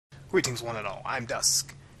Greetings one and all, I'm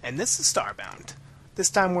Dusk, and this is Starbound. This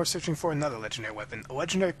time we're searching for another legendary weapon, a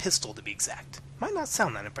legendary pistol to be exact. Might not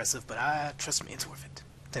sound that impressive, but trust me, it's worth it.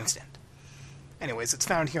 To an extent. Anyways, it's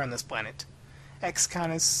found here on this planet.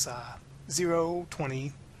 Canis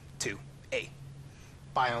 022A.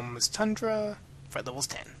 Biome is Tundra, threat level's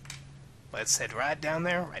 10. Let's head right down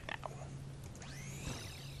there right now.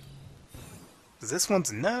 This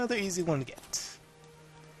one's another easy one to get.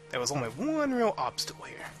 There was only one real obstacle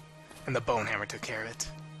here, and the bone hammer took care of it.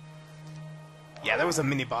 Yeah, there was a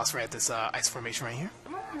mini-boss right at this ice formation right here.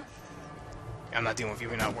 I'm not dealing with you,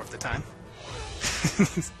 you're not worth the time.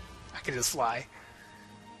 I could just fly.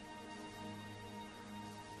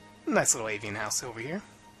 Nice little avian house over here.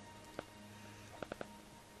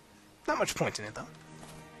 Not much point in it, though.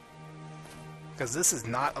 Because this is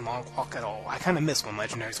not a long walk at all. I kind of miss when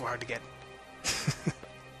legendaries were hard to get.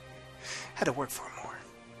 Had to work for it more.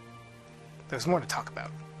 There's more to talk about.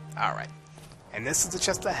 Alright. And this is the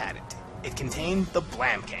chest that had it. It contained the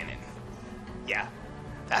Blamcannon. Yeah,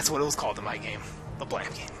 that's what it was called in my game. The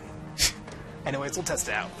Blamcannon. Anyways, we'll test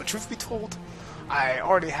it out. But truth be told, I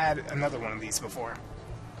already had another one of these before.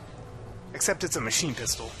 Except it's a machine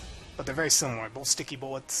pistol. But they're very similar. Both sticky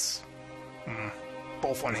bullets.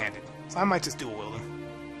 Both one-handed. So I might just dual wield them.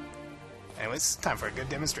 Anyways, time for a good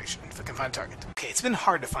demonstration, if I can find a target. Okay, it's been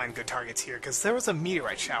hard to find good targets here, because there was a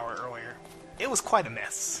meteorite shower earlier. It was quite a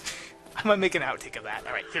mess. I might make an outtake of that.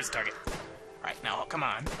 Alright, here's the target. Alright, now, come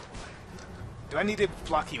on. Do I need to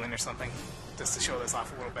block you in or something? Just to show this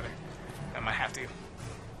off a little better? I might have to.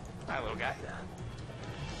 Hi, little guy.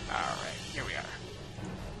 Alright, here we are.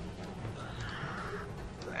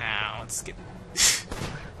 Now, let's get...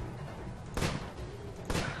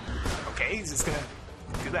 Okay, he's just gonna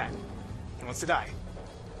do that. He wants to die.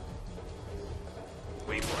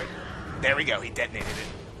 Wait for it. There we go, he detonated it.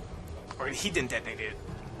 Or he didn't detonate it.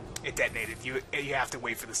 It detonated. You have to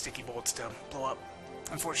wait for the sticky bullets to blow up.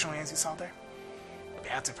 Unfortunately, as you saw there.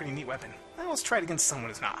 Yeah, it's a pretty neat weapon. Well, let's try it against someone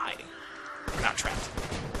who's not hiding. Or not trapped.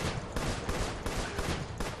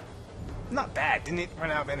 Not bad. Didn't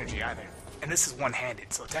run out of energy either. And this is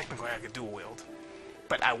one-handed, so technically I could dual wield.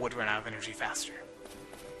 But I would run out of energy faster.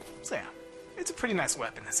 So yeah. It's a pretty nice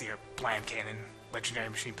weapon, this here Blamcannon legendary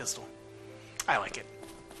machine pistol. I like it.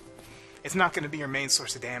 It's not going to be your main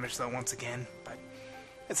source of damage, though, once again, but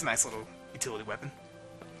it's a nice little utility weapon.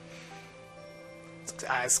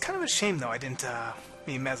 It's kind of a shame, though, me and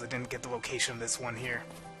Meza didn't get the location of this one here.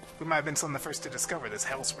 We might have been some of the first to discover this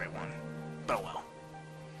Hellspray one. But oh well.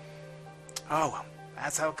 Oh well,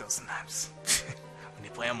 that's how it goes sometimes. When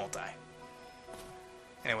you play a multi.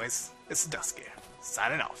 Anyways, it's Dusk here.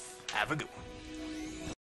 Signing off. Have a good one.